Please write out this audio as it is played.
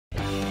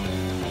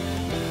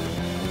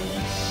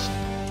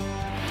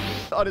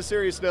On a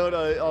serious note,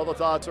 all the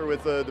thoughts are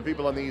with the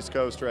people on the East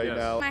Coast right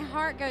now. My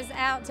heart goes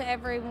out to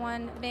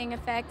everyone being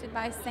affected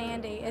by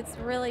Sandy. It's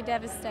really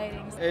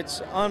devastating. It's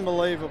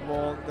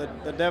unbelievable,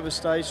 the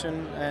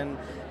devastation, and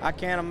I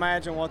can't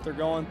imagine what they're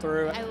going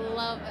through. I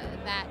love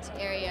that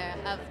area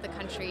of the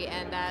country,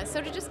 and so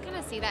to just kind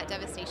of see that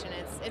devastation,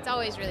 it's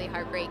always really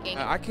heartbreaking.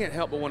 I can't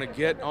help but want to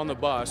get on the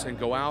bus and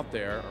go out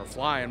there or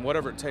fly in,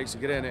 whatever it takes to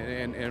get in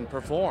and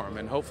perform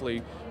and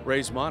hopefully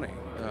raise money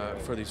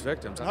for these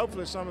victims. And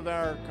hopefully some of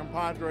our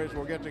compadres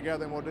will get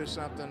together and we'll do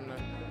something,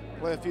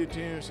 play a few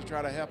tunes to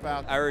try to help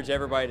out. I urge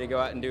everybody to go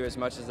out and do as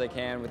much as they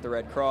can with the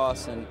Red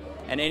Cross, and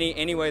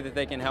any way that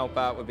they can help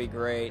out would be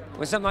great.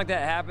 When something like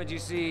that happens, you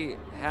see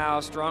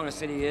how strong a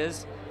city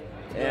is,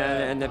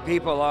 and the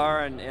people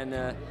are, and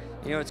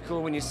you know, it's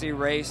cool when you see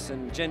race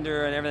and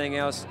gender and everything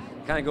else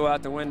kind of go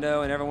out the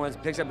window, and everyone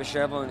picks up a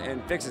shovel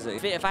and fixes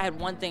it. If I had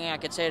one thing I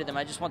could say to them,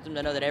 I just want them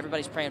to know that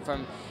everybody's praying for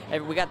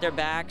them. We got their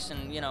backs,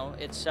 and you know,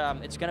 it's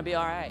going to be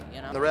all right.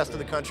 You know, the rest of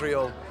the country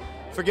will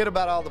forget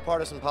about all the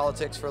partisan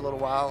politics for a little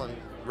while and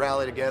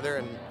rally together,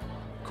 and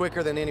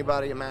quicker than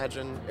anybody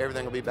imagined,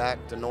 everything will be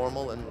back to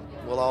normal, and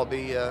we'll all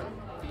be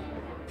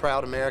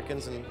proud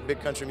Americans and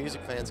big country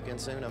music fans again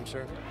soon, I'm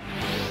sure.